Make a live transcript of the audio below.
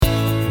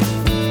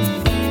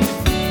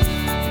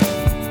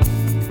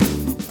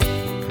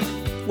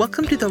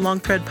Welcome to the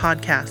Long Thread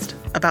podcast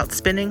about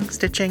spinning,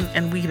 stitching,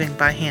 and weaving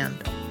by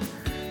hand.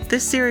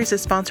 This series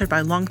is sponsored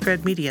by Long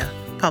Thread Media,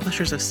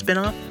 publishers of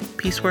Spin-Off,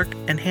 Piecework,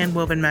 and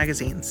Handwoven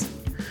magazines.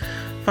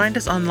 Find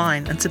us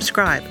online and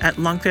subscribe at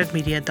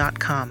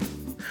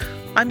longthreadmedia.com.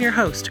 I'm your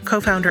host,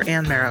 co-founder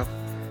Ann Marrow.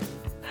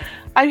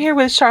 I'm here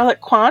with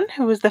Charllotte Kwon,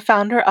 who is the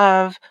founder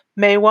of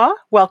Maiwa.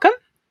 Welcome.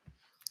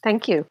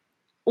 Thank you.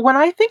 When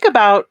I think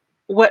about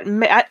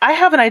I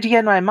have an idea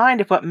in my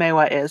mind of what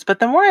Maiwa is, but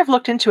the more I've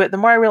looked into it, the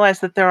more I realize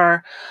that there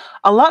are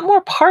a lot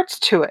more parts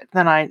to it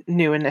than I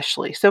knew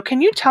initially. So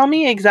can you tell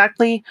me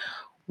exactly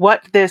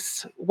what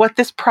this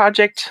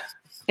project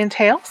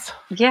entails?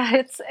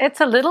 Yeah,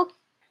 it's a little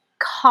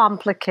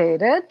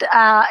complicated.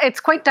 It's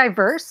quite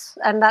diverse,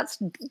 and that's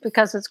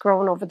because it's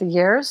grown over the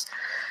years.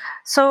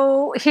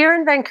 So here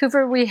in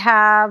Vancouver, we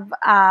have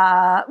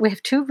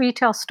two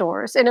retail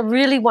stores in a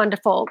really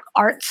wonderful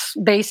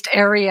arts-based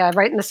area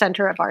right in the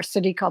center of our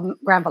city called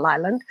Granville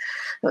Island.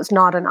 It's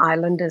not an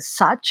island as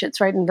such.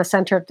 It's right in the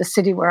center of the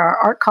city where our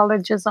art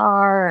colleges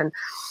are, and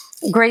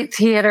great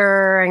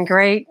theater and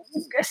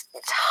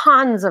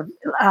tons of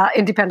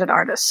independent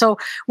artists. So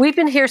we've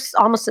been here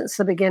almost since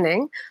the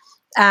beginning.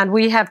 And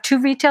we have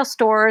two retail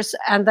stores,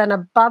 and then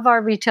above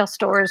our retail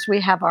stores,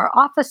 we have our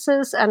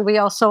offices, and we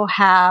also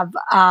have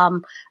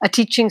a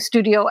teaching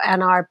studio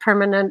and our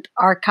permanent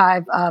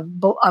archive of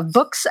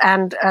books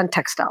and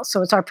textiles.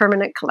 So it's our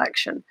permanent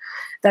collection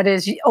that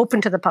is open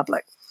to the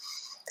public.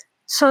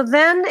 So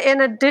then, in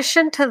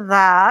addition to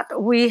that,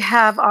 we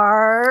have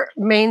our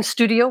main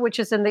studio, which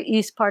is in the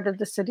east part of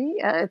the city.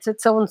 It's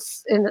its own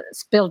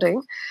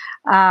building,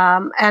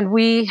 and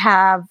we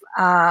have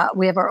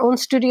our own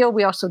studio.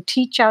 We also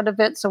teach out of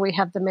it, so we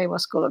have the Maiwa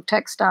School of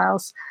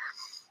Textiles,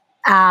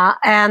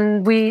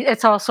 and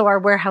it's also our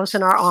warehouse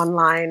and our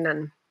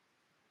online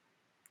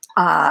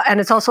and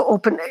it's also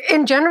open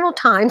in general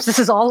times. This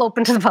is all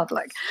open to the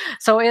public.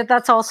 So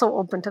that's also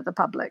open to the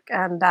public.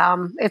 And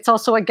it's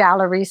also a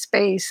gallery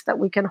space that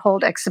we can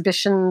hold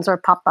exhibitions or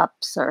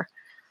pop-ups or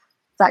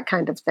that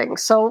kind of thing.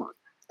 So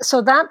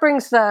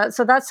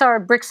that's our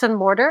bricks and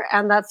mortar,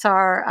 and that's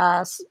our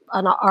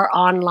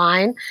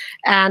online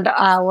and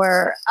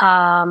our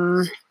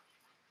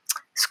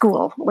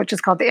school, which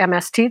is called the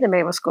MST, the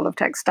Maiwa School of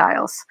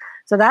Textiles.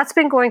 So that's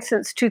been going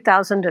since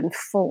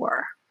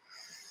 2004.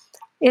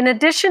 In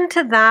addition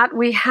to that,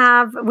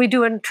 we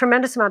do a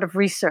tremendous amount of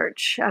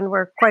research, and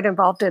we're quite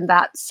involved in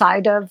that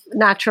side of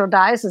natural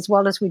dyes as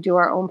well as we do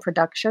our own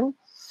production.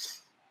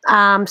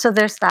 So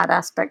there's that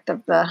aspect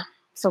of the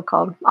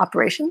so-called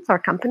operations, our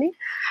company.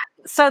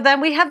 So then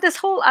we have this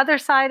whole other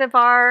side of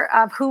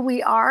who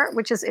we are,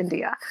 which is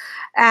India.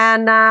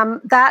 And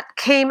that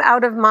came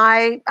out of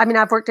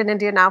I've worked in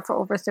India now for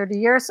over 30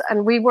 years,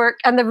 and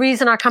the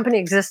reason our company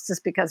exists is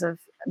because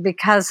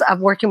of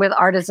working with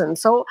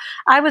artisans. So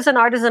I was an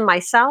artisan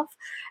myself,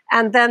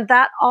 and then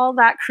all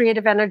that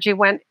creative energy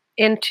went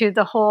into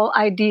the whole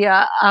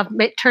idea of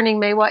turning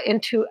Maiwa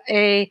into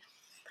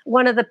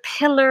one of the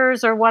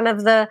pillars or one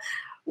of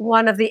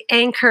the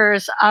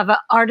anchors of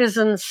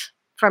artisans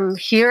from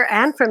here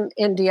and from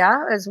India,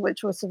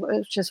 which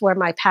is where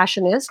my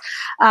passion is,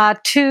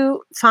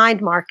 to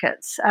find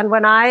markets. And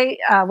when I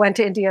went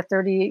to India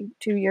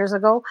 32 years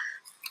ago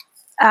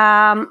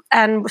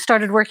and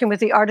started working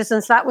with the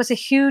artisans, that was a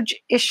huge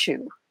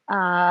issue.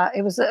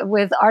 It was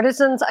with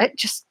artisans.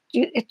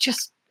 It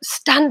just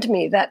stunned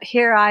me that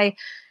here I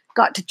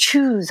got to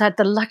choose, had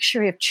the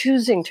luxury of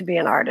choosing to be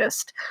an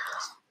artist.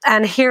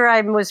 And here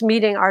I was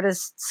meeting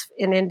artists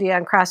in India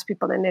and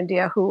craftspeople in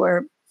India who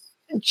were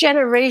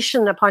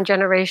generation upon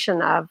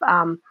generation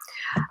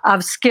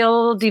of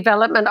skill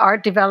development,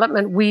 art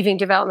development, weaving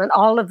development,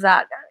 all of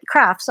that,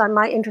 crafts.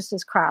 My interest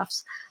is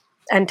crafts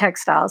and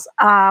textiles.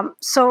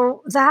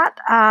 So that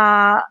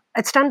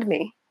it stunned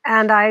me,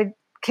 and I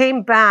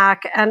came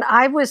back, and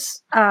I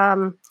was.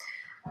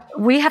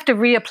 We have to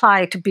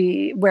reapply to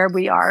be where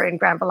we are in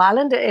Granville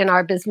Island in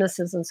our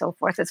businesses and so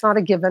forth. It's not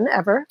a given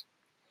ever.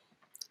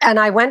 And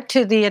I went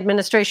to the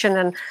administration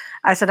and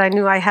I said I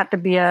knew I had to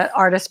be an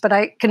artist, but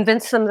I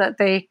convinced them that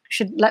they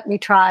should let me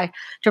try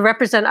to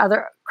represent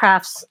other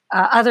crafts,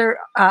 other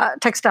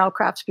textile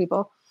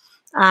craftspeople,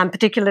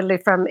 particularly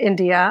from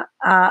India.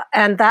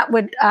 And that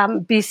would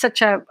be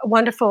such a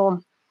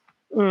wonderful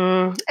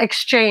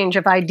exchange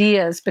of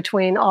ideas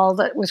between all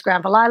that was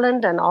Granville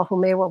Island and all who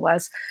Maiwa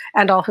was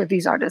and all who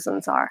these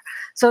artisans are.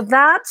 So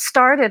that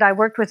started, I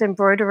worked with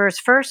embroiderers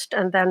first,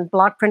 and then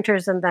block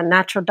printers, and then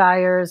natural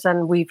dyers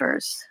and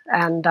weavers,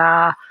 and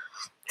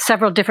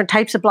several different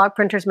types of block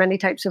printers, many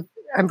types of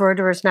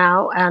embroiderers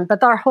now.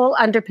 But our whole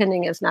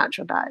underpinning is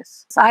natural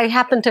dyes. So I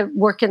happen to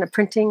work in a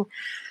printing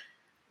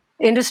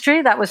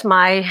industry. That was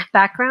my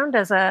background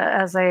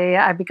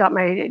I got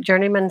my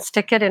journeyman's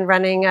ticket in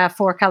running a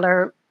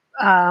 4-color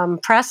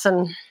press,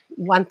 and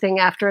one thing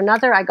after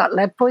another. I got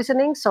lead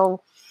poisoning.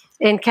 So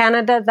in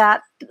Canada,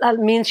 that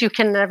means you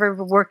can never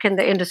work in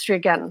the industry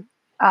again.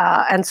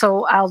 And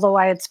so although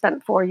I had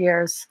spent 4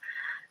 years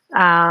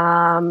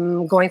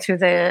going through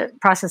the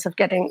process of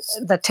getting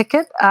the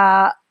ticket,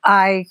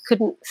 I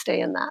couldn't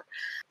stay in that.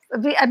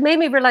 it made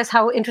me realize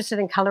how interested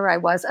in color I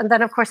was. And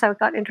then, of course, I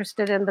got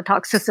interested in the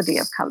toxicity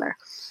of color.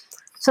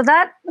 So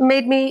that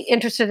made me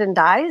interested in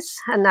dyes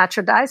and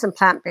natural dyes and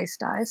plant-based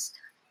dyes.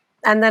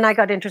 And then I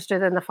got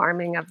interested in the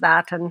farming of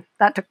that. And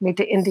that took me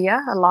to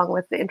India, along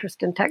with the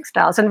interest in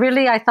textiles. And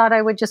really, I thought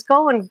I would just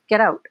go and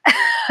get out.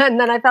 And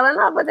then I fell in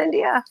love with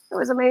India. It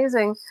was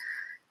amazing.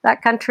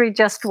 That country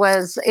just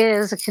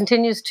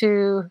continues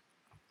to,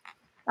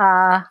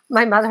 my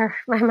mother,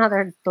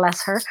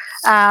 bless her,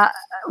 I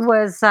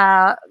was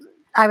a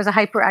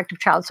hyperactive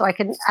child. So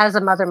as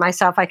a mother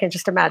myself, I can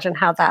just imagine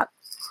how that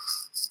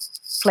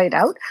played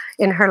out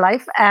in her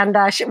life. And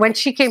when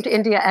she came to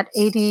India at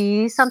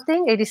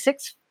 80-something,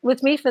 86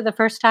 with me for the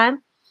first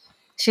time,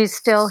 she's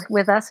still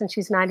with us and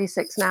she's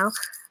 96 now.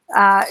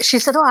 She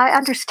said, "Oh, I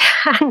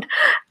understand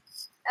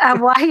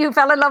why you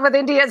fell in love with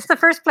India. It's the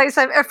first thing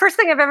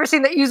I've ever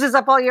seen that uses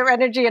up all your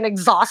energy and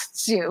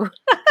exhausts you."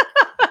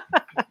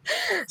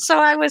 So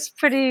I was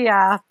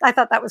I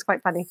thought that was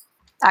quite funny,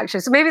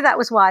 actually. So maybe that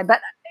was why.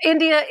 But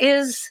India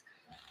is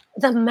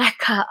the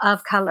mecca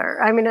of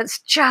color. I mean, it's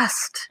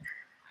just...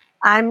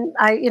 I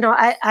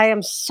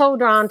am so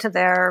drawn to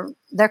their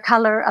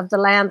color of the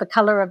land, the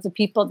color of the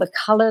people, the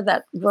color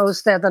that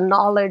grows there, the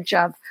knowledge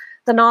of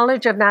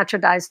natural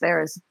dyes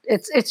there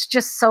it's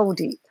just so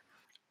deep.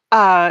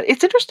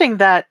 It's interesting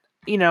that,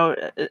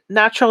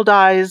 natural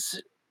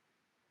dyes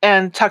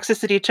and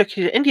toxicity took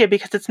you to India,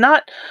 because it's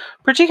not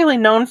particularly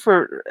known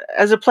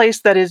as a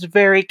place that is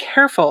very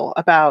careful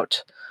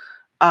about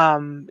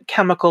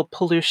chemical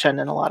pollution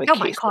in a lot of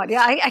cases. Oh my God!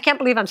 Yeah, I can't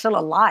believe I'm still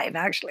alive.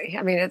 Actually,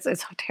 I mean, it's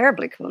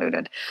terribly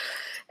polluted,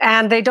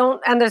 and they don't.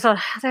 And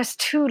there's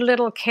too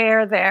little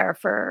care there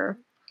for.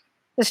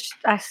 There's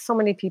so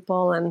many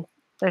people, and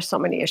there's so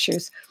many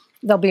issues.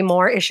 There'll be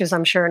more issues,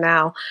 I'm sure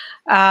now.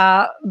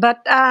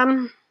 But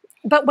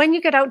when you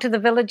get out to the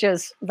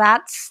villages,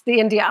 that's the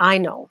India I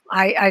know.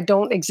 I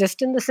don't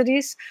exist in the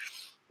cities.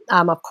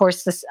 Of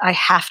course, I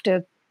have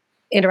to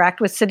interact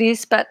with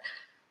cities, but.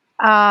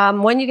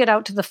 When you get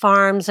out to the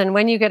farms and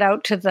when you get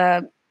out to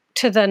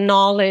the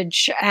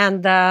knowledge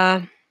and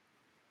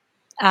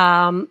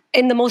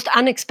in the most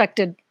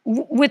unexpected,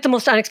 with the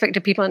most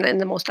unexpected people and in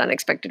the most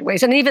unexpected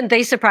ways, and even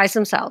they surprise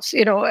themselves,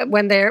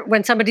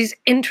 when somebody's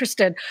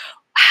interested,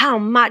 how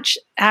much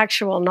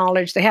actual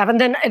knowledge they have,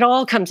 and then it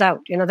all comes out.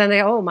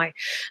 Then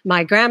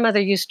my grandmother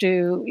used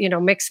to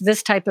mix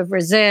this type of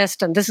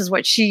resist, and this is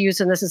what she used,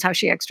 and this is how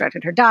she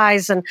extracted her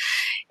dyes, and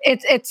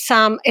it's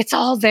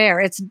all there.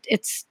 It's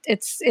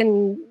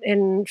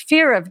in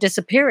fear of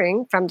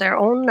disappearing from their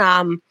own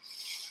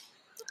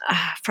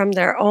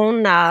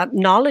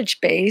knowledge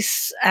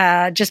base,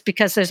 just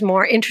because there's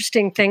more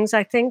interesting things,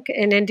 I think,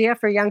 in India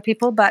for young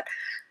people, but.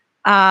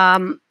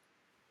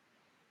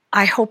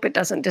 I hope it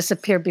doesn't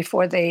disappear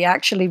before they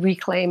actually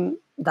reclaim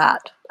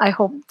that. I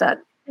hope that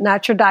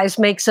natural dyes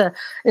makes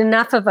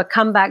enough of a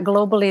comeback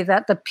globally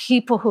that the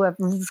people who have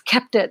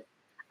kept it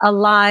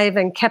alive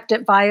and kept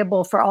it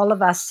viable for all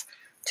of us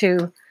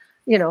to,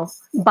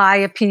 buy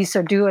a piece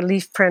or do a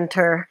leaf print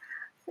or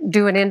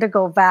do an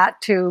indigo vat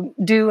to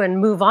do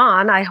and move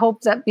on. I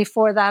hope that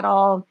before that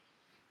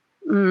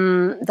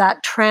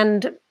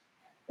trend,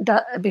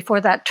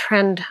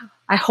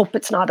 I hope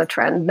it's not a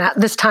trend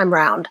this time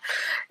round.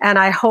 And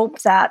I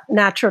hope that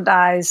natural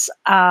dyes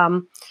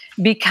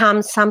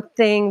become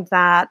something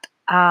that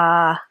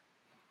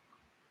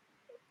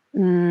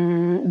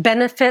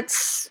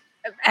benefits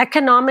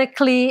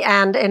economically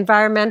and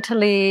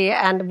environmentally,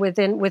 and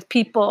with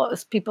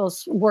people's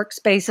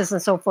workspaces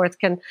and so forth,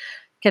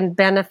 can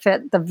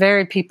benefit the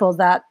very people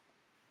that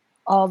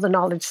all the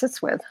knowledge sits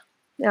with.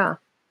 Yeah.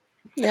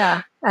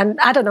 And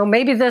I don't know,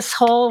 maybe this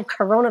whole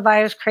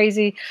coronavirus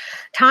crazy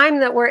time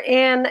that we're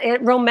in,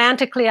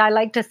 romantically, I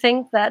like to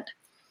think that,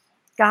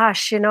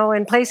 gosh,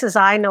 in places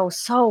I know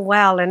so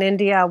well in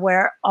India,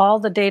 where all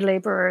the day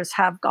laborers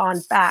have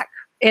gone back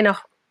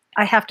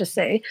I have to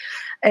say,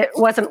 it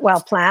wasn't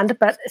well planned,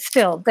 but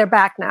still, they're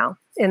back now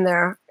in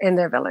their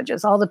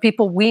villages. All the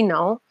people we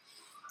know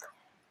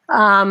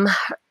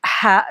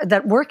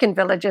that work in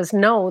villages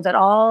know that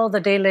all the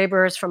day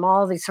laborers from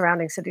all these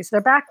surrounding cities,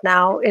 they're back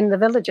now in the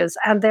villages,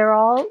 and they're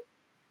all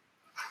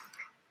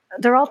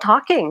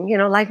talking,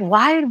 like,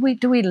 why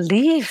do we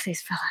leave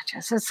these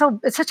villages?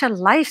 It's such a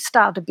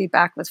lifestyle to be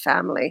back with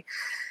family.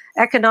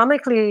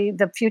 Economically,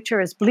 the future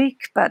is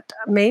bleak, but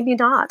maybe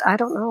not. I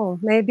don't know.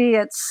 Maybe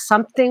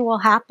something will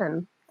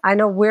happen. I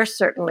know we're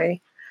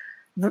certainly,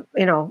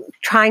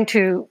 trying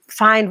to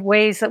find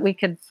ways that we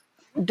could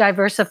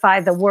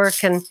diversify the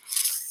work and,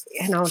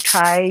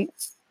 try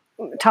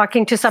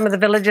talking to some of the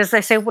villages.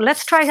 They say, well,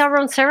 let's try our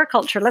own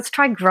sericulture. Let's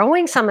try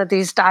growing some of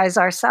these dyes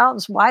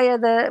ourselves. Why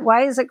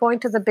is it going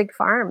to the big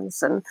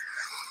farms? And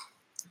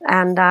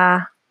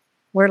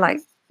we're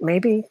like,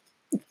 maybe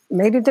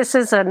this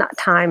is a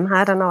time.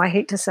 I don't know. I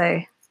hate to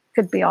say,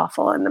 could be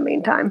awful in the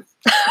meantime.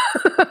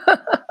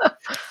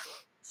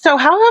 So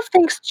how have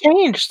things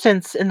changed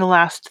since in the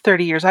last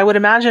 30 years? I would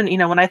imagine,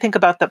 when I think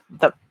about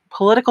the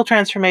political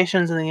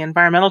transformations and the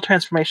environmental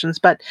transformations,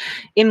 but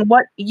in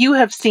what you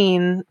have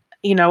seen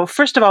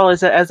first of all,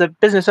 as a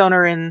business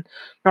owner in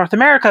North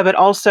America, but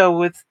also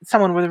with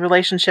someone with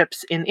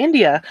relationships in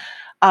India,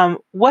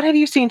 what have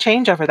you seen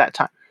change over that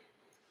time?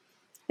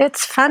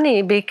 It's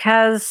funny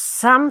because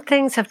some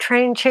things have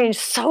changed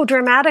so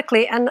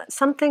dramatically, and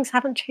some things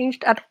haven't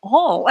changed at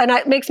all. And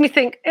it makes me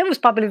think it was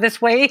probably this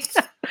way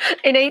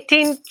in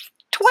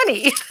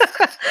 1820.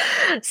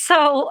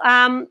 So,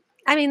 I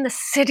mean, the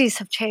cities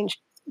have changed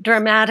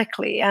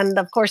dramatically, and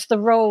of course, the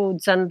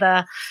roads and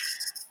the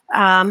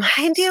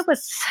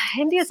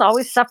India's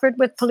always suffered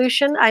with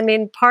pollution. I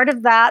mean, part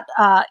of that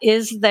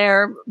is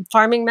their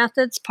farming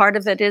methods. Part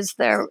of it is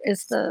the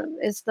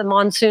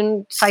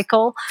monsoon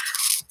cycle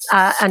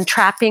and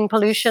trapping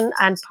pollution,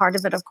 and part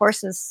of it, of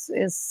course,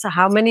 is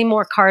how many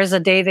more cars a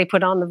day they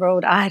put on the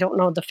road. I don't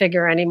know the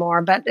figure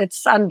anymore, but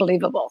it's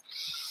unbelievable.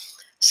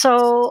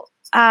 So,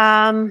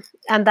 and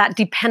that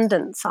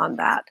dependence on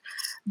that,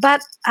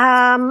 but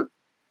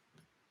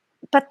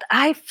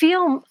I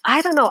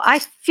don't know, I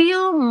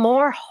feel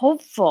more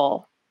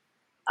hopeful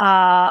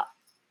uh,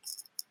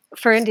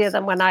 for India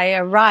than when I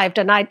arrived,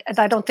 and I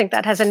don't think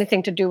that has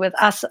anything to do with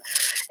us.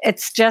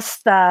 It's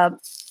just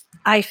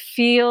I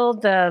feel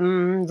the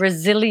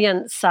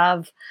resilience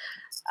of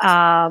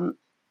the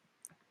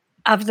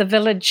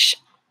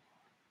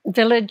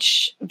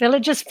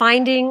villages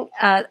finding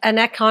an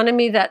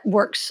economy that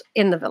works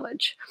in the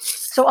village.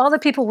 So all the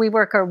people we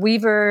work are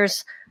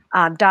weavers,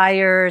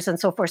 dyers, and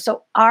so forth.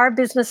 So our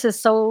business it's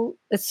still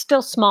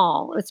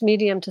small. It's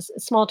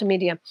small to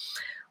medium.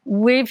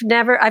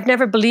 I've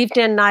never believed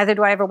in, neither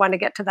do I ever want to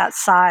get to that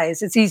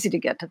size. It's easy to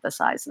get to the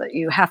size that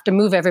you have to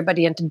move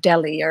everybody into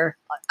Delhi or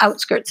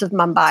outskirts of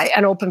Mumbai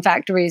and open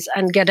factories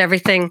and get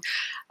everything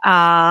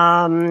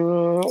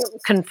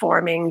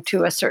conforming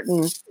to a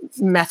certain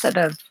method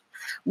of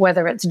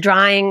whether it's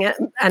drying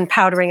and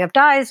powdering of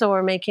dyes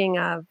or making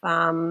of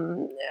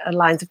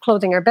lines of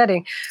clothing or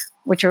bedding,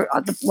 which are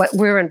what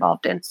we're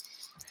involved in.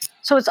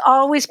 So it's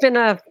always been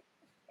a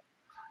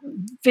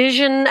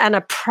vision and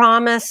a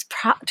promise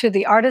to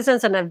the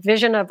artisans and a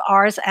vision of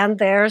ours and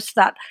theirs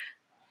that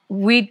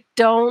we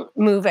don't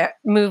move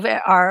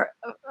our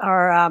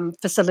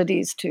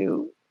facilities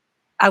to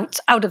out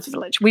of the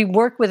village. We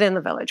work within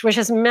the village, which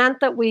has meant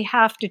that we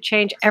have to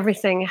change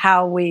everything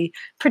how we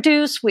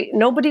produce.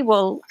 Nobody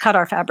will cut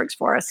our fabrics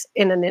for us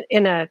in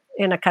a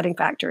cutting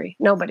factory.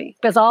 Nobody,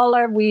 because all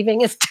our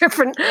weaving is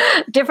different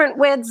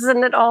widths,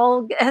 and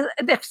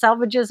if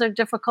salvages are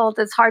difficult,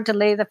 it's hard to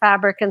lay the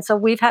fabric, and so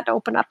we've had to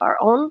open up our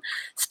own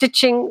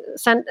stitching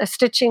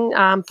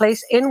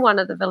place in one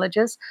of the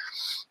villages.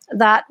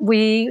 That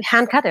we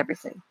hand cut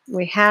everything,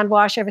 we hand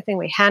wash everything,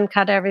 we hand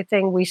cut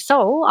everything, we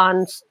sew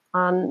on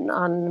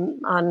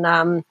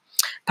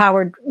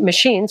powered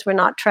machines. We're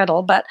not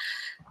treadle, but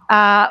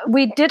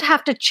we did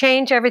have to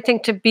change everything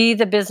to be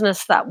the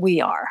business that we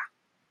are,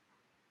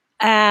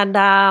 and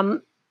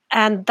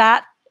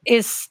that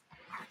is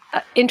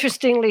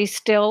interestingly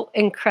still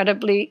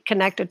incredibly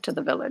connected to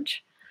the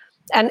village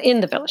and in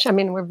the village. I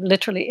mean, we're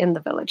literally in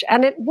the village,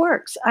 and it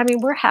works. I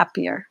mean, we're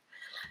happier,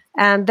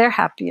 and they're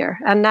happier,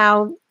 and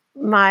now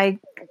my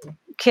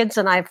kids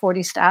and I have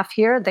 40 staff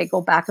here. They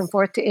go back and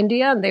forth to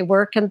India and they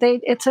work, and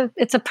it's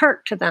a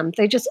perk to them.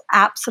 They just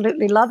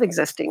absolutely love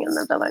existing in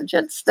the village.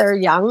 They're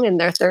young, in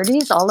their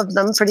 30s, all of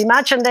them pretty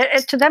much, and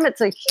to them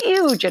it's a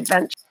huge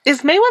adventure.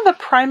 Is Maiwa the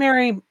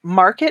primary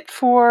market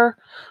for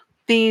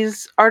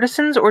these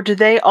artisans, or do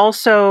they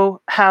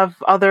also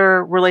have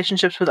other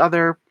relationships with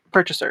other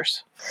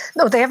purchasers?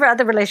 No, they have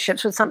other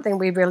relationships with something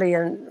we really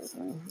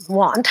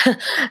want.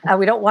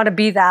 We don't want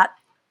to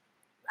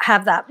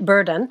have that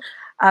burden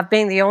of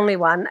being the only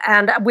one.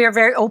 And we are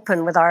very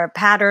open with our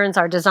patterns,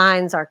 our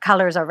designs, our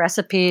colors, our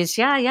recipes.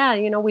 Yeah,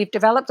 we've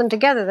developed them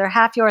together. They're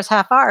half yours,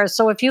 half ours.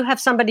 So if you have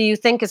somebody you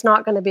think is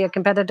not going to be a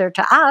competitor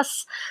to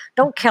us,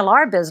 don't kill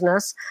our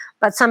business.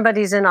 But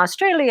somebody's in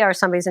Australia or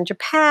somebody's in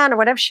Japan or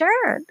whatever,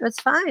 share it. It's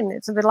fine.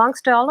 It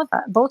belongs to all of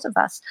us, both of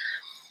us.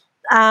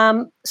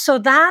 So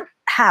that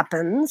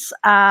happens.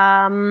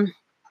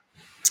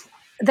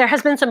 There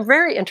has been some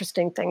very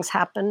interesting things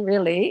happen,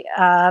 really,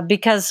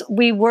 because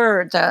we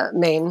were the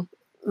main.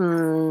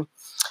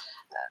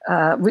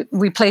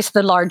 We placed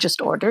the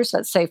largest orders,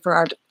 let's say, for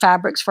our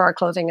fabrics, for our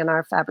clothing, and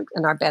our fabric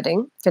and our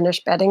bedding,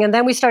 finished bedding, and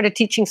then we started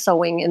teaching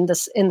sewing in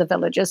the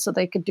villages, so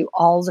they could do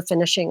all the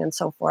finishing and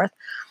so forth.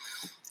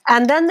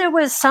 And then there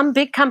was some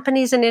big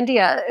companies in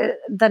India,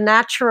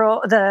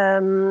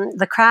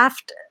 the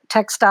craft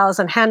textiles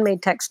and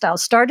handmade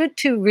textiles started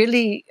to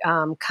really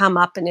come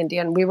up in India,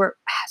 and we were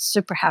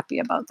super happy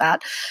about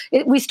that.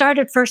 We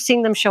started first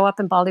seeing them show up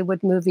in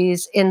Bollywood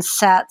movies, in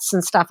sets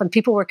and stuff, and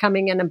people were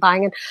coming in and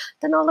buying it.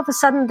 Then all of a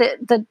sudden,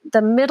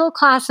 the middle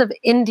class of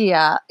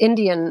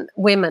Indian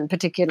women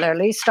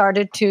particularly,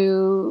 started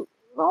to,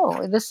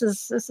 oh, this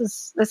is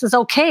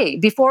okay.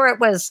 Before it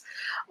was,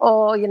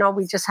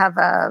 we just have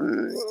a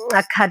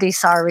khadi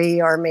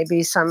sari or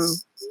maybe some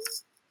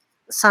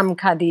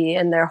khadi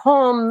in their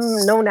home,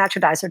 no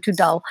natural dyes, are too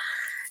dull,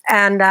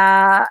 and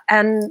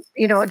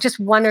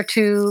just one or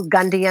two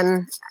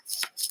Gundian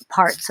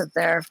parts of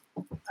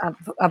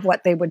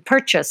what they would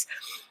purchase.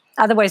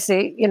 Otherwise,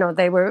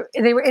 they were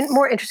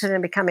more interested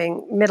in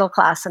becoming middle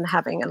class and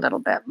having a little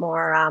bit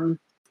more,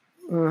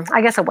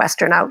 I guess, a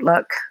Western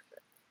outlook.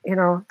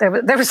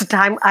 There was a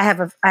time I have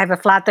a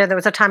flat there. There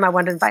was a time I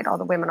wanted to invite all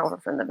the women over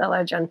from the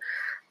village from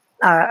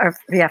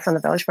the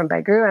village from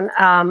Baigru, and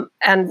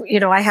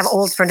I have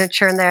old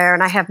furniture in there,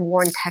 and I have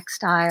worn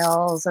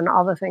textiles and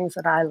all the things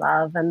that I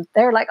love, and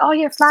they're like, "Oh,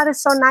 your flat is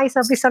so nice.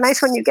 It'll be so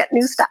nice when you get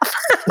new stuff."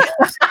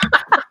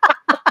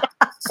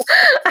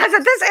 I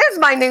said, "This is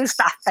my new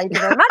stuff. Thank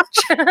you very much.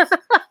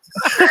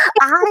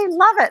 I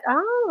love it."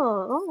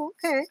 Oh,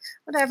 okay,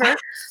 whatever.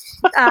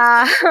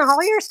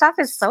 All your stuff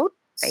is so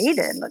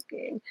faded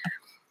looking.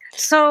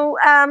 So,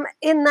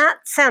 in that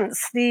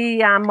sense,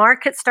 the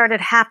market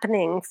started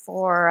happening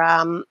for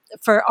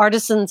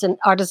artisans and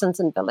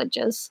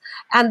villages,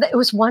 and it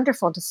was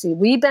wonderful to see.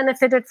 We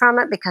benefited from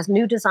it because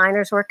new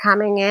designers were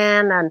coming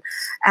in,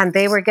 and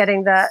they were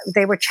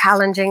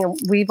challenging, and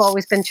we've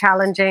always been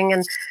challenging,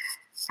 and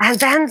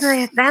then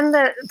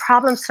the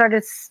problem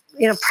started.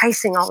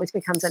 Pricing always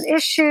becomes an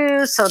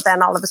issue. So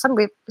then all of a sudden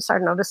we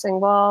started noticing,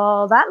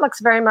 well, that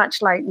looks very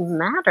much like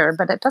madder,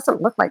 but it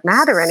doesn't look like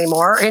madder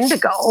anymore,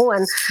 indigo.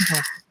 And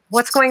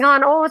what's going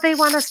on? Oh, they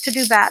want us to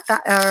do that,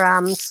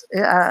 or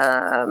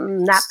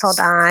naphtha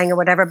dyeing or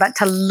whatever, but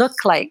to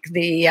look like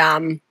the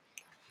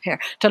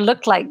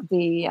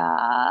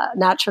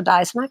natural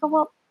dyes. And I go,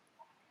 well,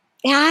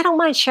 yeah, I don't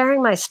mind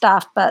sharing my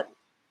stuff, but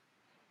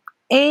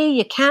A,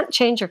 you can't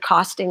change your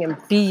costing, and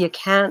B, you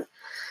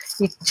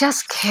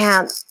just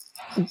can't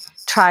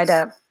try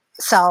to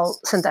sell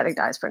synthetic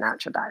dyes for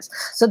natural dyes.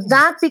 So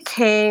that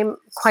became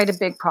quite a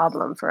big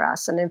problem for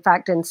us. And in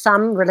fact, in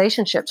some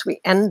relationships,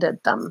 we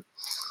ended them.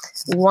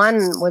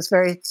 One was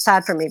very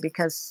sad for me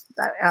because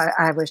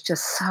I was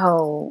just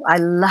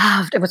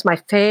it was my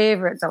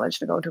favorite village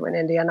to go to in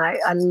India. And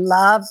I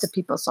loved the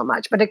people so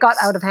much, but it got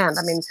out of hand.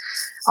 I mean,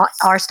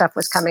 our stuff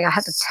was coming. I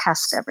had to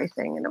test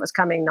everything, and it was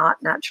coming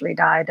not naturally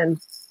dyed. And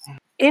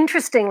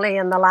interestingly,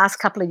 in the last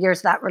couple of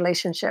years, that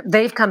relationship,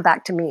 they've come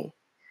back to me.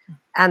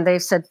 And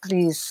they've said,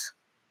 please,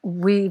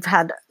 we've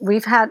had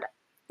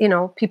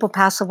people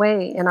pass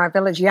away in our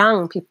village,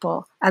 young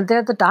people, and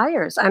they're the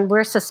dyers, and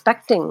we're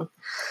suspecting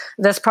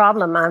this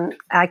problem. And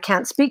I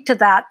can't speak to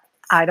that.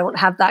 I don't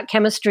have that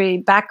chemistry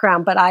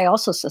background, but I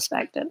also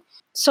suspect it.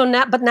 So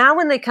now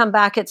when they come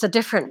back, it's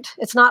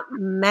not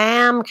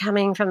ma'am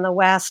coming from the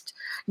West,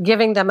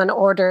 giving them an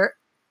order,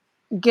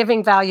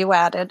 giving value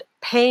added,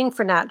 paying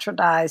for natural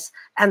dyes,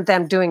 and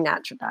them doing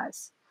natural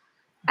dyes.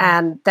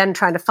 And then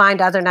trying to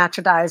find other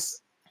natural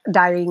dyes,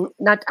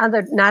 not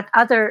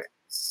other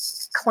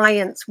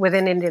clients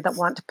within India that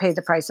want to pay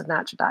the price of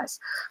natural dyes.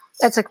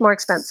 It's more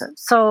expensive.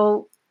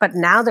 So, but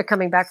now they're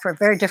coming back for a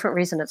very different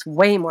reason. It's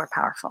way more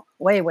powerful,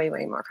 way, way,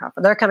 way more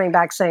powerful. They're coming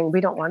back saying,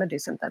 we don't want to do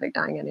synthetic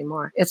dyeing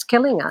anymore. It's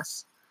killing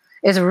us.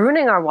 It's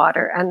ruining our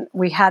water. And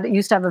we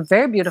used to have a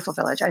very beautiful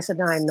village. I said,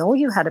 no, I know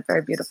you had a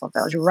very beautiful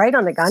village right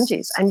on the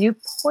Ganges, and you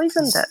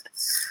poisoned it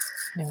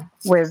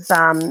with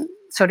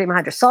sodium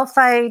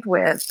hydrosulfide,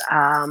 with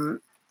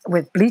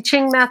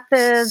bleaching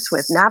methods,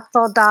 with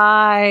naphtha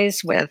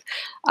dyes, with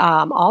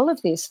all of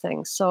these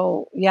things.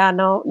 So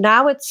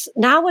now what's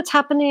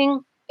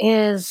happening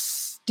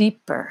is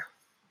deeper.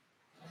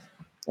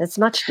 It's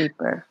much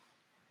deeper.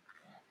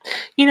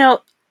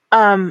 The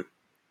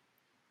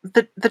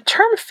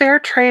term fair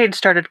trade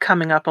started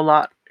coming up a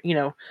lot,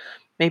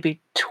 maybe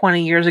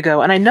 20 years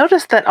ago. And I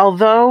noticed that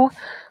although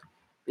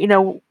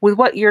with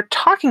what you're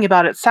talking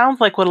about, it sounds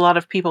like what a lot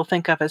of people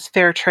think of as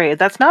fair trade.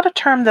 That's not a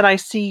term that I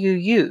see you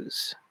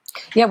use.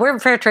 Yeah, we're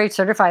fair trade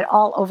certified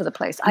all over the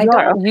place. I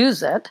don't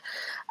use it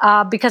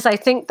because I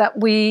think that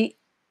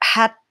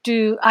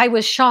I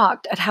was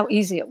shocked at how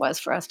easy it was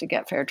for us to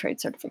get fair trade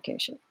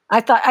certification.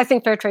 I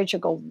think fair trade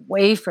should go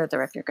way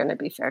further if you're going to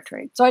be fair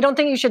trade. So I don't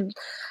think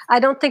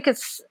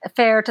it's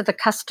fair to the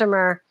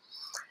customer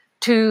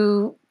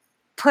to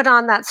put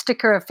on that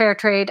sticker of fair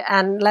trade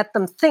and let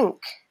them think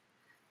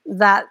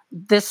that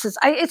it's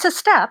a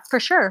step for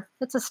sure.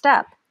 It's a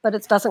step, but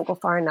it doesn't go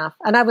far enough.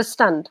 And I was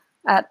stunned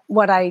at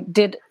what I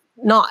did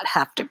not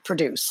have to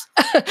produce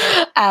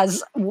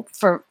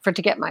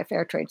to get my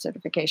fair trade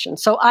certification.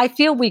 So I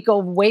feel we go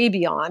way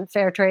beyond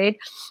fair trade,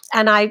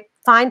 and I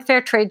find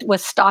fair trade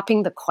was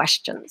stopping the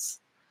questions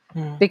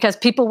because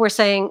people were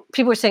saying,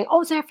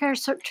 "Oh, they're fair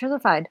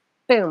certified."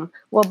 Boom,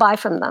 we'll buy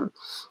from them.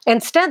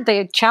 Instead,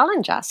 they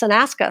challenge us and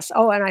ask us.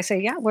 Oh, and I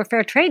say, "Yeah, we're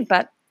fair trade,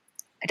 but."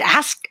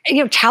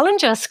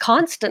 Challenge us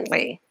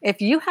constantly.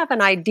 If you have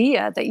an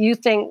idea that you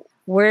think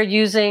we're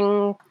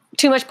using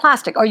too much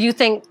plastic, or you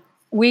think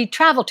we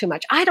travel too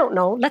much, I don't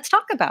know. Let's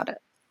talk about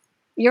it.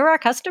 You're our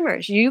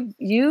customers. You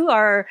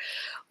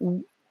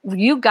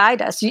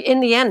guide us. In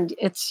the end,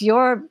 it's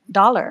your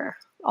dollar.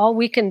 All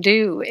we can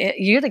do.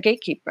 You're the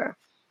gatekeeper,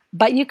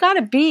 but you got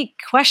to be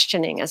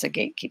questioning as a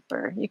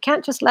gatekeeper. You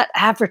can't just let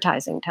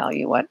advertising tell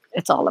you what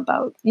it's all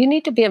about. You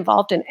need to be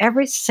involved in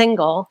every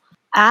single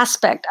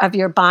aspect of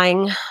your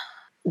buying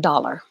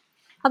dollar.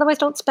 Otherwise,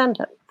 don't spend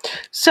it.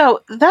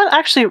 So that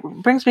actually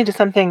brings me to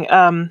something.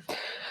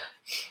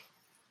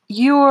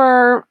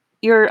 Your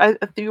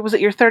was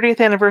it your 30th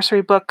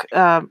anniversary book,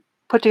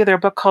 put together a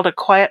book called A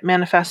Quiet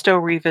Manifesto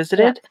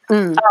Revisited.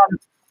 Yeah.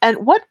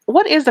 And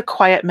what is a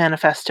quiet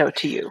manifesto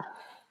to you?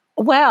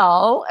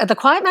 Well, the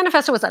Quiet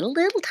Manifesto was a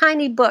little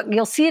tiny book.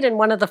 You'll see it in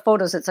one of the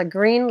photos. It's a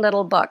green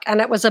little book.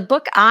 And it was a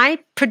book I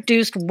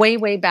produced way,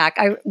 way back.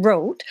 I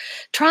wrote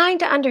trying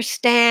to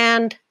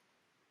understand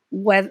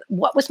what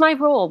was my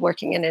role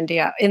working in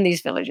India, in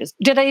these villages.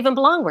 Did I even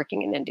belong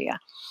working in India?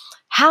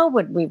 How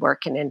would we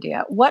work in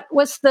India? What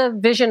was the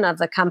vision of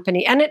the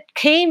company? And it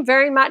came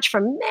very much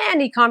from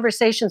many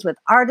conversations with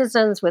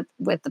artisans, with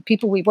the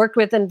people we worked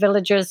with in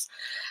villages.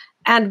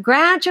 And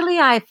gradually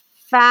I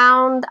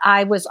found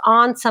I was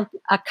on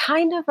a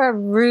kind of a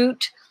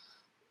route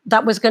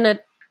that was going to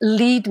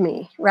lead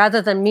me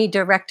rather than me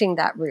directing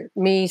that route,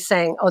 me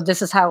saying, oh,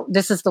 this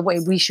is the way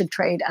we should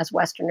trade as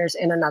Westerners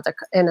in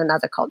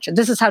another culture.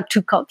 This is how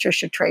two cultures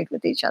should trade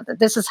with each other.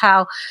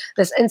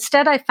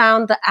 Instead I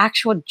found the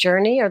actual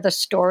journey or the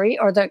story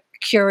or the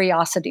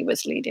curiosity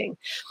was leading.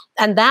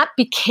 And that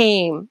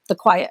became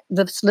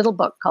this little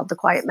book called The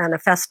Quiet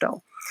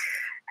Manifesto.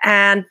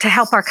 And to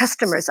help our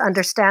customers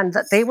understand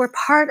that they were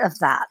part of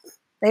that.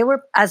 They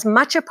were as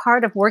much a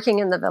part of working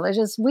in the village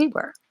as we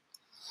were.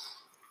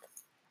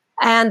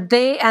 And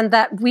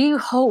that we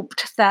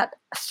hoped that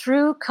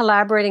through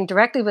collaborating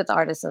directly with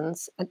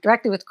artisans and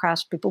directly with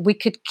craftspeople, we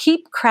could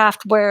keep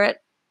craft where it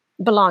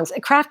belongs.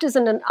 Craft is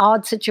in an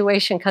odd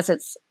situation because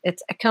it's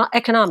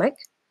economic.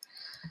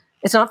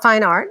 It's not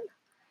fine art.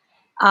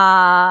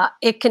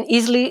 It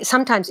can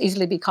sometimes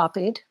easily be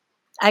copied.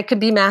 It could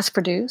be mass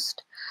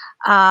produced.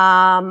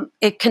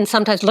 It can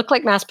sometimes look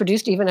like mass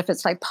produced, even if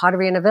it's like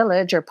pottery in a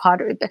village or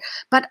pottery,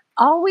 but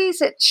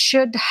always it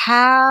should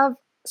have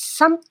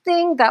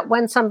something that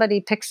when somebody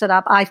picks it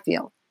up,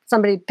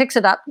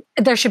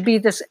 there should be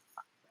this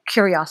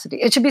curiosity.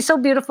 It should be so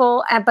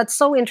beautiful, but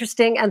so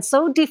interesting and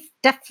so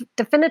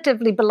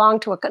definitively belong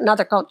to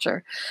another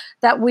culture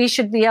that we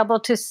should be able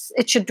to,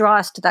 it should draw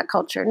us to that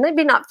culture.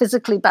 Maybe not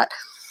physically, but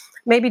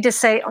maybe to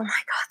say, oh my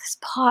God, this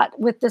pot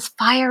with this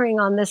firing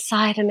on this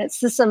side, and it's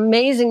this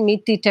amazing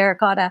Miti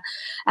terracotta,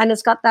 and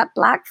it's got that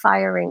black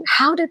firing.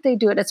 How did they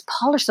do it? It's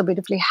polished so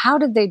beautifully. How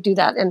did they do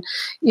that? And,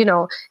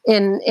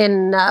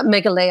 in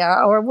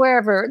Meghalaya or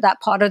wherever that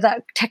pot or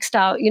that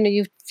textile,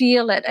 you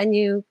feel it and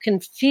you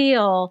can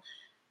feel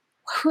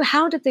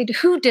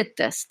who did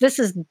this? This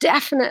is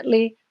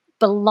definitely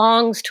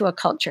belongs to a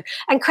culture.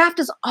 And craft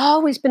has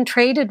always been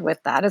traded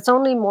with that. It's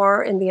only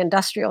more in the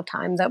industrial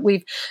time that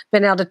we've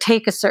been able to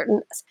take a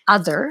certain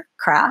other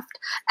craft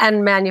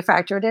and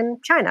manufacture it in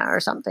China or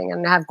something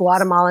and have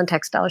Guatemalan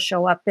textiles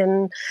show up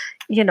in,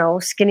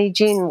 Skinny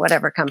Jean,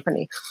 whatever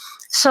company.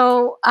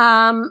 So,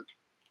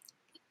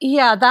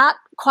 that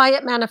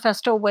Quiet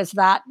Manifesto was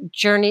that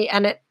journey,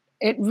 and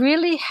it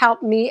really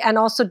helped me and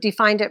also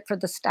defined it for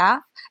the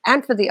staff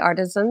and for the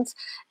artisans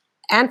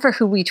and for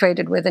who we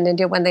traded with in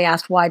India when they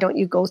asked, why don't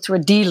you go through a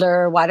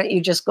dealer? Why don't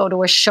you just go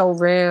to a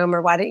showroom?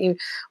 Or why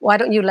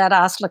don't you let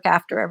us look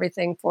after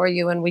everything for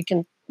you and we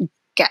can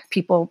get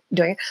people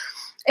doing it?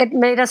 It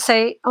made us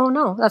say, oh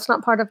no, that's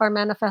not part of our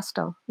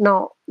manifesto.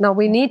 No,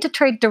 we need to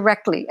trade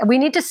directly. And we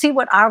need to see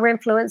what our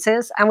influence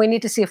is, and we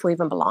need to see if we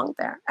even belong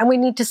there. And we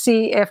need to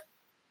see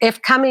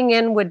if coming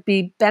in would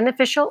be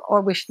beneficial,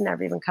 or we should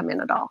never even come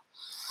in at all,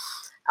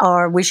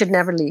 or we should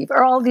never leave,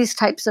 or all these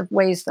types of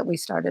ways that we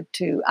started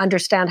to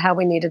understand how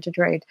we needed to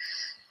trade.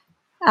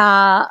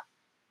 And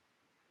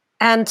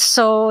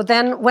so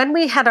then when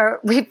we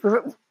were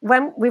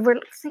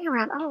sitting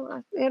around,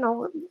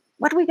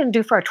 what are we going to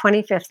do for our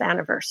 25th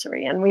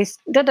anniversary? And we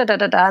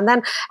And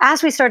then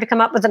as we started to come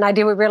up with an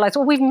idea, we realized,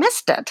 well, we've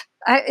missed it.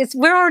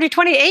 We're already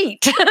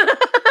 28. Then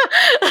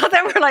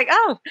we're like,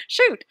 oh,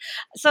 shoot.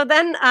 So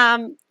then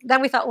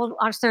we thought, well,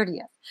 our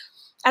 30th.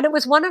 And it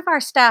was one of our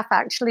staff,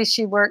 actually.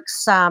 She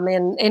works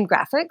in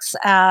graphics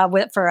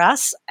for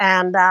us.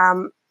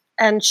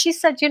 And she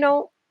said,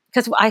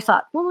 because I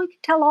thought, well, we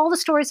could tell all the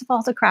stories of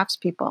all the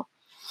craftspeople.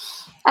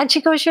 And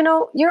she goes,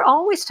 you're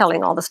always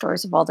telling all the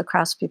stories of all the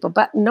craftspeople,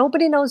 but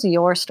nobody knows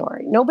your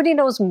story. Nobody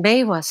knows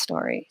Maiwa's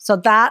story. So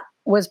that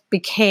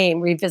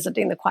became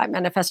Revisiting the Quiet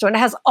Manifesto. And it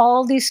has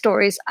all these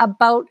stories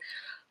about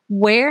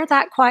where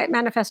that Quiet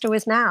Manifesto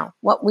is now,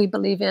 what we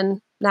believe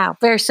in now.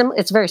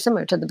 It's very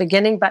similar to the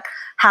beginning, but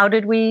how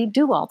did we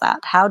do all that?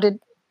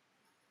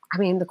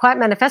 The Quiet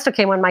Manifesto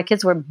came when my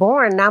kids were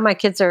born. Now my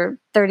kids are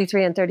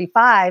 33 and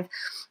 35,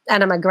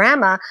 and I'm a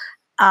grandma.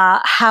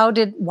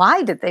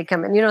 Why did they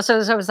come in?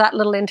 So there was that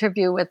little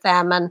interview with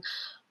them,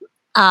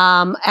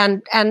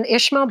 and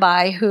Ishmael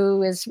Bai,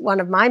 who is one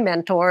of my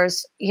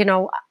mentors.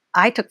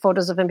 I took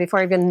photos of him before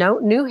I even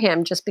knew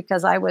him, just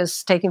because I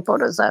was taking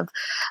photos of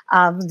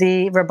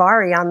the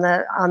Rabari on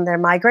their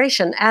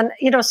migration. And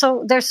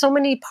so there's so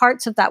many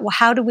parts of that. Well,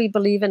 how do we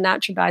believe in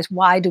natural dyes?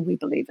 Why do we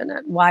believe in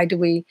it? Why do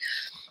we?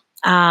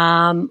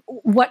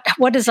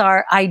 What is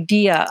our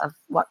idea of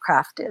what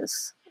craft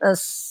is?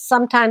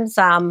 Sometimes.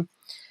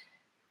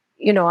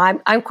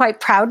 I'm quite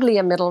proudly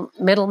a middle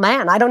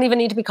man. I don't even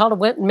need to be called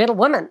a middle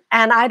woman,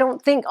 and I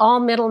don't think all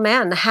middle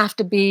men have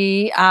to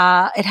be.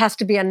 It has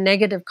to be a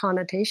negative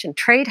connotation.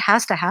 Trade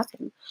has to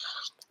happen,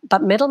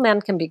 but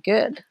middlemen can be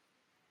good.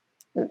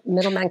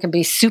 Middlemen can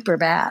be super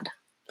bad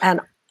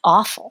and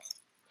awful.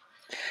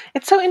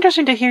 It's so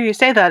interesting to hear you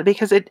say that,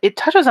 because it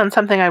touches on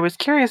something I was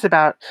curious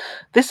about.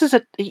 This is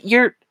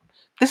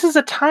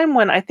a time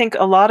when I think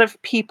a lot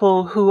of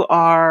people who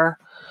are,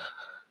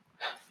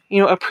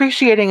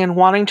 appreciating and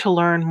wanting to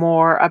learn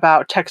more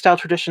about textile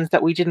traditions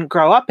that we didn't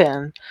grow up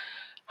in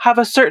have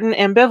a certain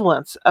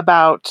ambivalence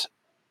about,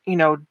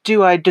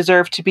 do I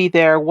deserve to be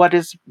there? What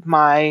is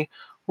my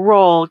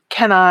role?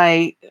 Can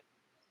I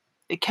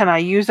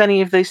use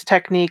any of these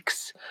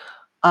techniques?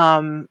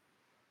 Um,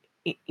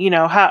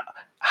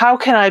 how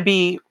can I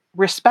be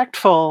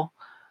respectful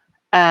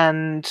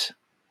and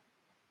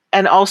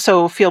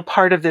also feel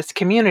part of this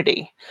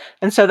community?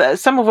 And so that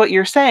some of what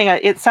you're saying,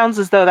 it sounds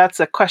as though that's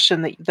a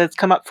question that's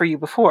come up for you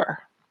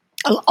before.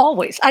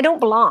 Always. I don't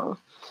belong,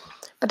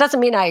 but doesn't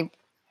mean I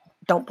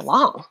don't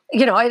belong.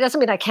 It doesn't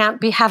mean I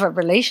can't have a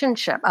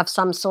relationship of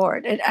some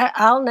sort.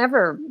 I'll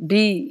never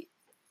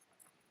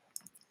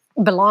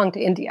belong to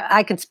India.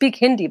 I can speak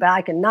Hindi, but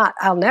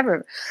I'll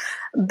never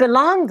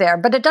belong there.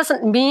 But it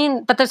doesn't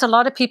mean, but there's a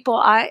lot of people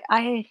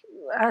I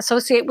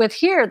associate with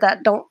here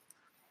that don't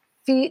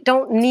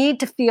need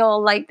to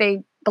feel like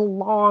they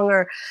belong,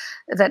 or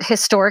that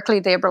historically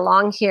they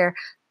belong here,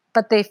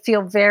 but they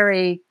feel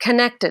very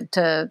connected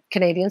to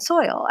Canadian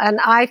soil. And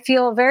I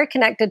feel very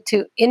connected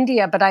to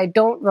India, but I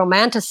don't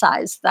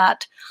romanticize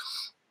that.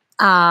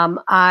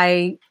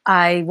 I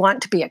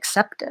want to be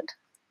accepted.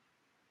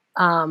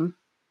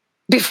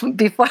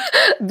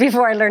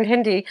 Before I learned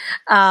Hindi,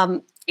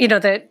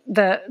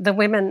 the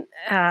women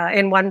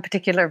in one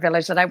particular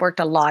village that I worked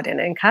a lot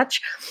in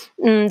Kutch,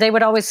 they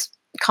would always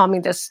call me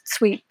this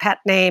sweet pet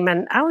name,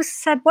 and I always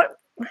said, "What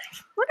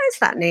is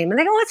that name?" And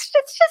they go, "It's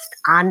just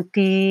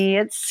Auntie.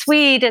 It's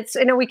sweet. It's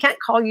we can't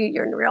call you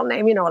your real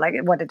name. Like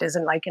what it is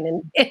in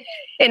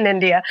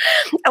India."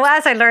 Well,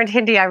 as I learned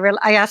Hindi,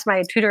 I asked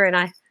my tutor, and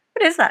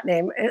what is that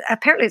name?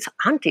 Apparently, it's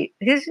Auntie.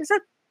 He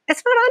said,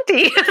 "It's not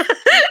Auntie.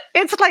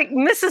 It's like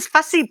Mrs.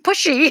 Fussy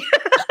Pushy."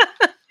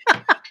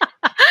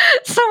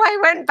 So I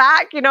went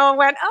back, oh,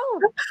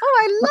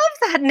 I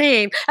love that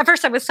name. At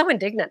first I was so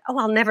indignant. Oh,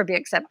 I'll never be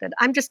accepted.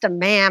 I'm just a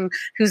ma'am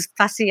who's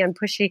fussy and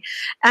pushy.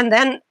 And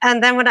then I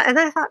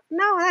thought,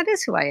 no, that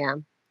is who I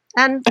am.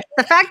 And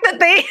the fact that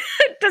they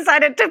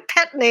decided to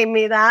pet name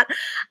me that,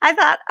 I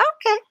thought,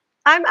 okay,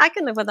 I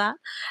can live with that.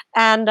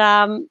 And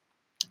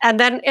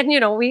then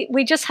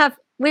we just have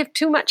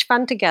too much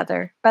fun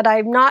together. But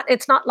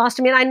it's not lost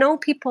to me. And I know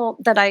people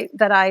that I've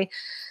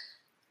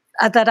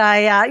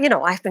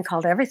been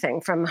called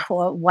everything from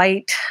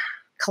white,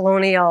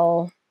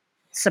 colonial,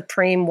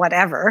 supreme,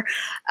 whatever.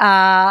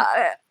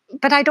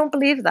 But I don't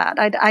believe that.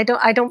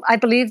 I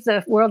believe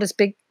the world is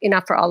big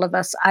enough for all of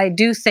us. I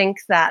do think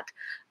that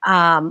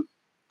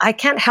I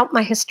can't help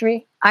my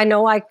history. I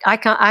know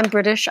I'm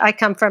British. I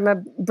come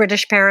from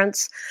British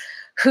parents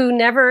who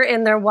never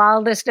in their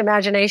wildest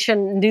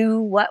imagination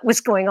knew what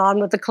was going on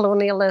with the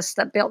colonialists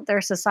that built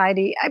their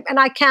society.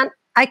 I can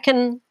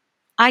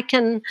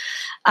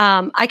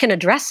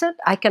address it.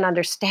 I can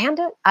understand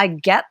it. I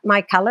get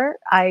my color.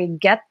 I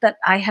get that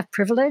I have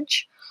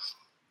privilege.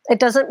 It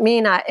doesn't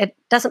mean it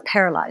doesn't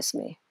paralyze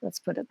me. Let's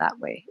put it that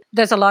way.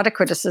 There's a lot of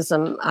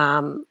criticism.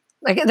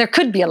 There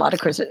could be a lot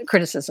of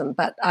criticism,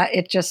 but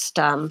it just,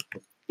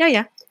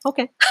 yeah,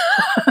 okay.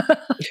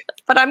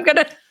 But I'm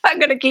gonna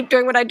keep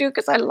doing what I do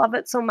because I love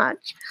it so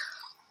much.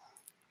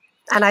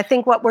 And I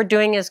think what we're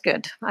doing is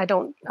good. I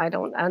don't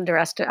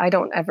underestimate. I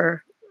don't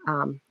ever.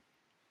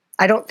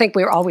 I don't think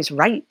we're always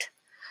right,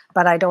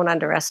 but I don't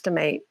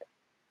underestimate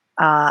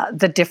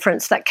the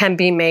difference that can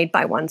be made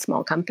by one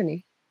small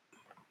company.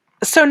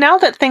 So now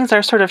that things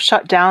are sort of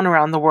shut down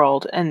around the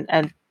world,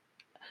 and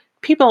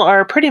people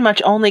are pretty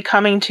much only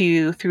coming to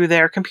you through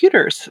their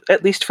computers,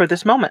 at least for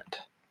this moment.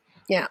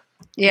 Yeah.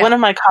 One of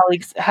my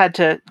colleagues had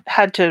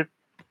to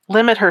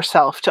limit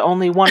herself to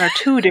only one or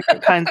two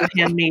different kinds of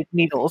handmade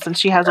needles, and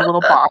she has a little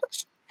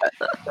box.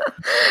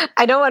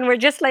 I know, and we're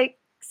just like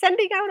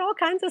sending out all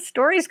kinds of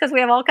stories because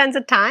we have all kinds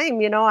of time.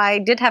 I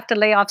did have to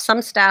lay off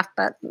some staff,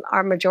 but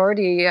our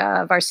majority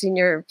of our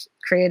senior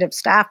creative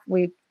staff,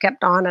 we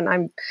kept on, and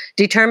I'm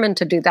determined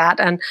to do that.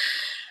 And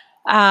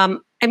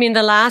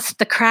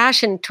the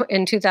crash in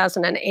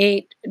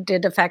 2008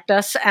 did affect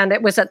us. And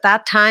it was at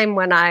that time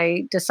when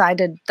I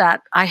decided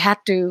that I had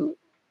to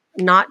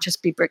not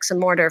just be bricks and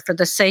mortar for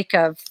the sake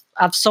of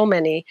so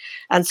many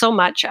and so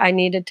much. I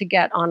needed to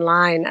get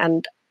online.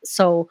 And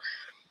so,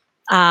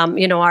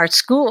 our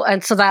school,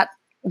 and so that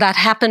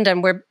happened,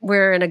 and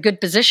we're in a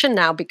good position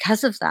now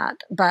because of that.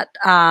 But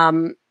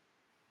oh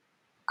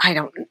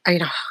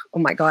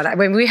my God,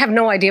 we have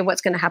no idea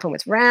what's going to happen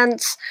with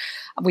rents.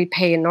 We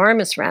pay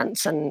enormous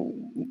rents,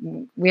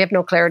 and we have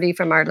no clarity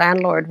from our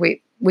landlord.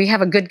 We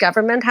have a good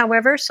government,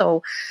 however,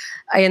 so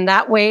in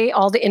that way,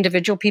 all the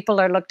individual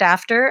people are looked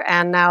after,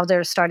 and now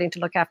they're starting to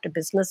look after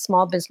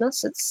small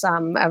business. It's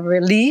a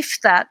relief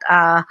that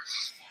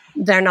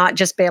they're not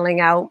just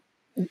bailing out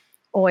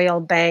oil,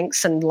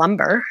 banks, and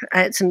lumber.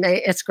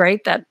 It's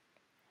great that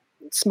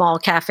small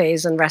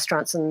cafes and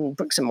restaurants and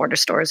bricks and mortar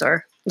stores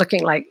are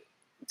looking like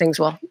things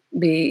will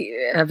be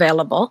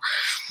available.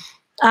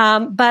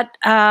 But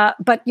our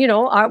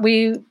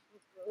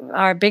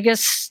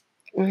biggest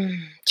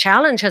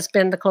challenge has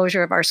been the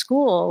closure of our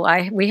school.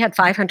 We had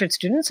 500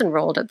 students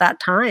enrolled at that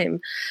time.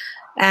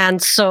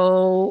 And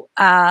so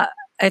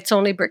it's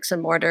only bricks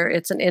and mortar.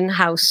 It's an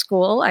in-house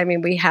school. I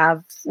mean, we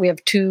have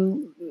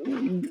 2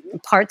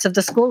 parts of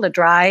the school, the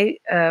dry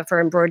for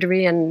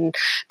embroidery and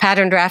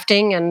pattern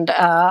drafting and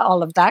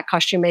all of that,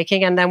 costume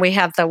making. And then we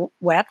have the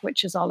wet,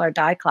 which is all our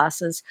dye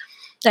classes.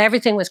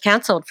 Everything was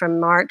canceled from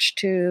March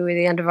to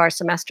the end of our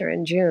semester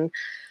in June.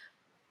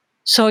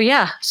 So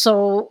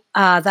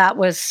that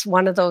was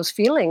one of those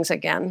feelings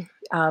again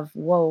of,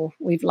 whoa,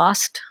 we've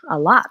lost a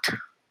lot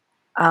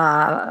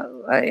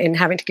in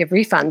having to give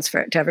refunds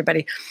to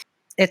everybody.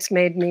 It's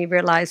made me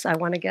realize I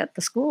want to get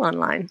the school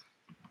online.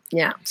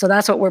 Yeah, so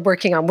that's what we're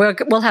working on.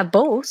 We'll have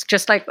both,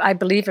 just like I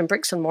believe in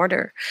bricks and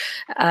mortar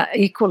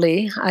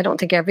equally. I don't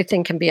think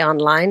everything can be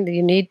online.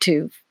 You need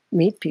to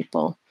meet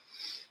people.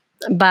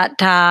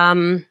 But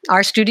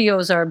our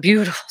studios are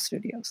beautiful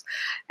studios,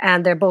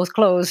 and they're both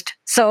closed.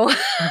 So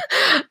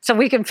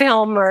we can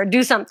film or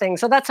do something.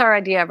 So that's our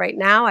idea right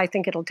now. I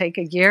think it'll take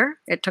a year.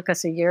 It took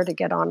us a year to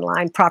get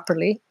online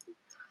properly.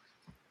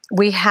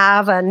 We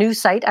have a new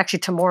site. Actually,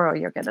 tomorrow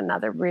you'll get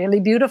another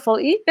really beautiful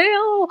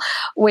email,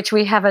 which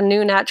we have a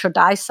new natural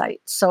dye site.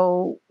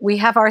 So we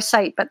have our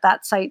site, but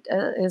that site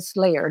is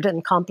layered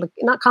and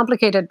not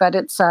complicated, but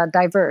it's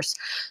diverse.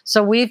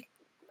 So we've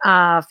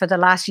for the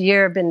last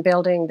year been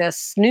building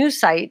this new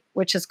site,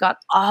 which has got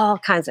all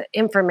kinds of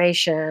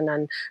information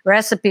and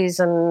recipes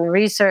and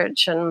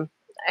research and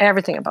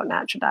everything about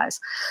natural dyes.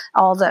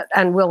 All that,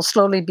 and we'll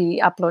slowly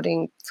be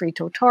uploading free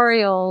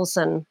tutorials.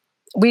 And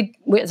we,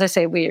 as I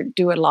say, we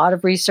do a lot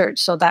of research,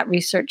 so that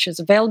research is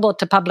available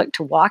to public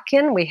to walk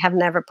in. We have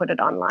never put it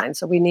online,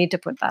 so we need to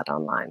put that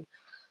online.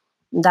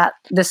 That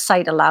this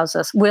site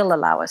will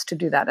allow us to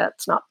do that.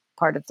 It's not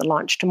part of the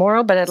launch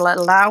tomorrow, but it'll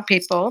allow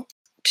people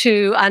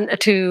to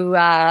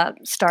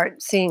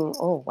start seeing,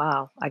 oh,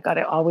 wow, I got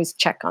to always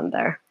check on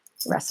their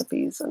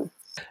recipes. And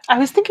I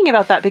was thinking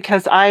about that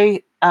because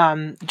I,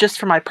 just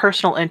for my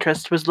personal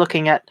interest, was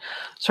looking at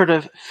sort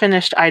of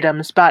finished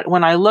items. But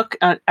when I look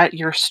at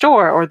your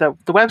store or the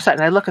website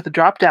and I look at the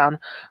drop down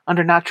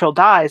under natural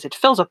dyes, it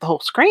fills up the whole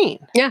screen.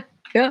 Yeah.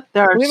 There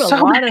are we have a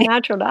lot of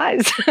natural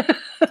dyes.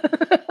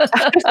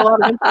 There's a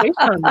lot of information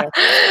on there.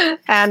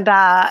 And,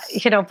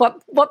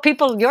 what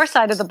people your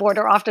side of the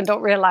border often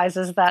don't realize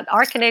is that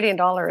our Canadian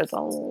dollar is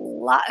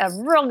a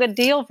real good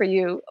deal for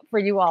you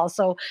all.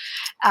 So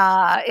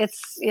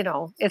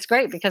it's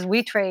great because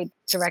we trade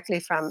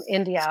directly from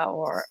India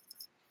or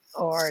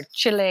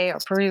Chile or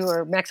Peru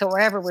or Mexico,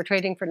 wherever we're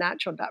trading for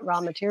natural raw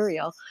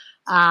material.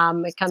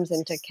 It comes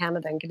into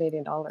Canada and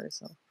Canadian dollars.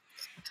 So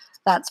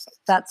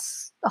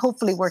that's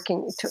hopefully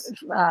working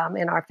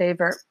in our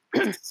favor.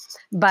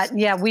 But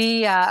yeah,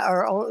 we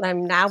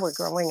now we're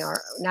growing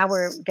now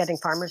we're getting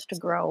farmers to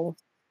grow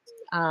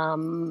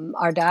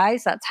our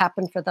dyes. That's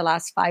happened for the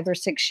last 5 or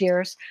 6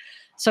 years.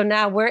 So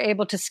now we're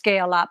able to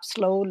scale up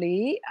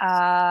slowly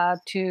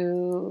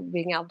to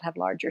being able to have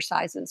larger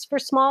sizes for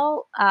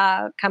small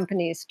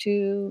companies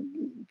to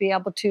be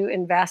able to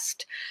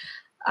invest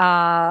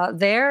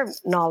their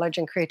knowledge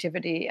and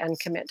creativity and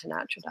commit to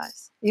natural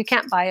dyes. You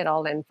can't buy it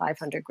all in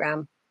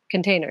 500-gram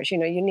containers. You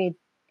need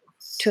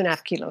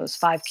 2.5 kilos,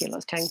 5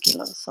 kilos, 10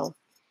 kilos. So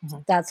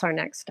that's our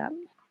next step.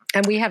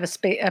 And we have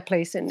a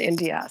place in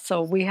India.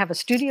 So we have a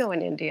studio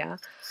in India.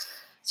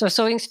 So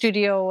sewing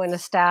studio and a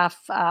staff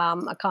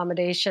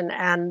accommodation.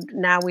 And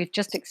now we've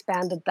just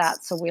expanded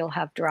that. So we'll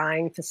have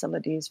drying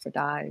facilities for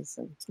dyes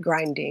and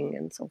grinding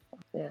and so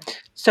forth. Yeah.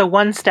 So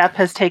one step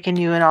has taken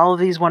you in all of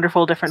these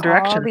wonderful different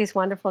directions. All these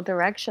wonderful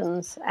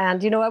directions.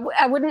 And,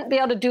 I wouldn't be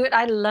able to do it.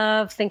 I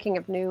love thinking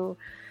of new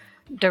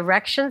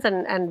directions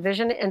and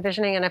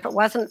envisioning. And if it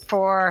wasn't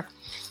for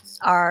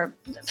our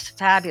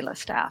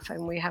fabulous staff,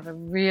 and we have a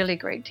really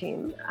great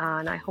team,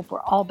 and I hope we're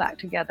all back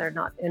together,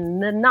 not in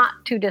the not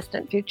too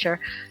distant future.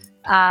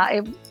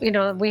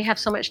 We have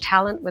so much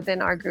talent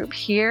within our group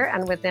here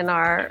and within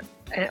our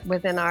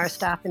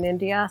staff in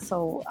India.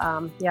 So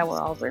we're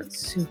all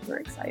super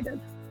excited.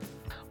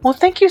 Well,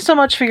 thank you so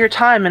much for your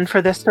time and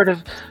for this sort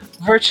of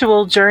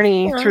virtual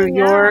journey through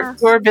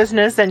your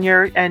business and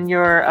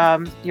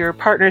your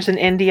partners in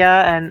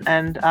India.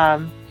 And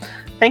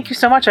thank you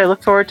so much. I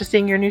look forward to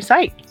seeing your new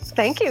site.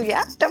 Thank you.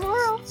 Yeah,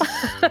 tomorrow.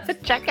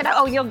 Check it out.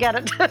 Oh, you'll get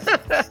it.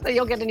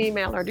 You'll get an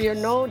email, or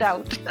no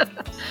doubt.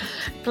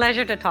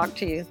 Pleasure to talk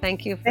to you.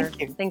 Thank you for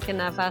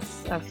thinking of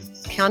us, of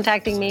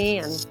contacting me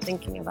and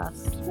thinking of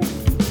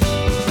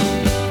us.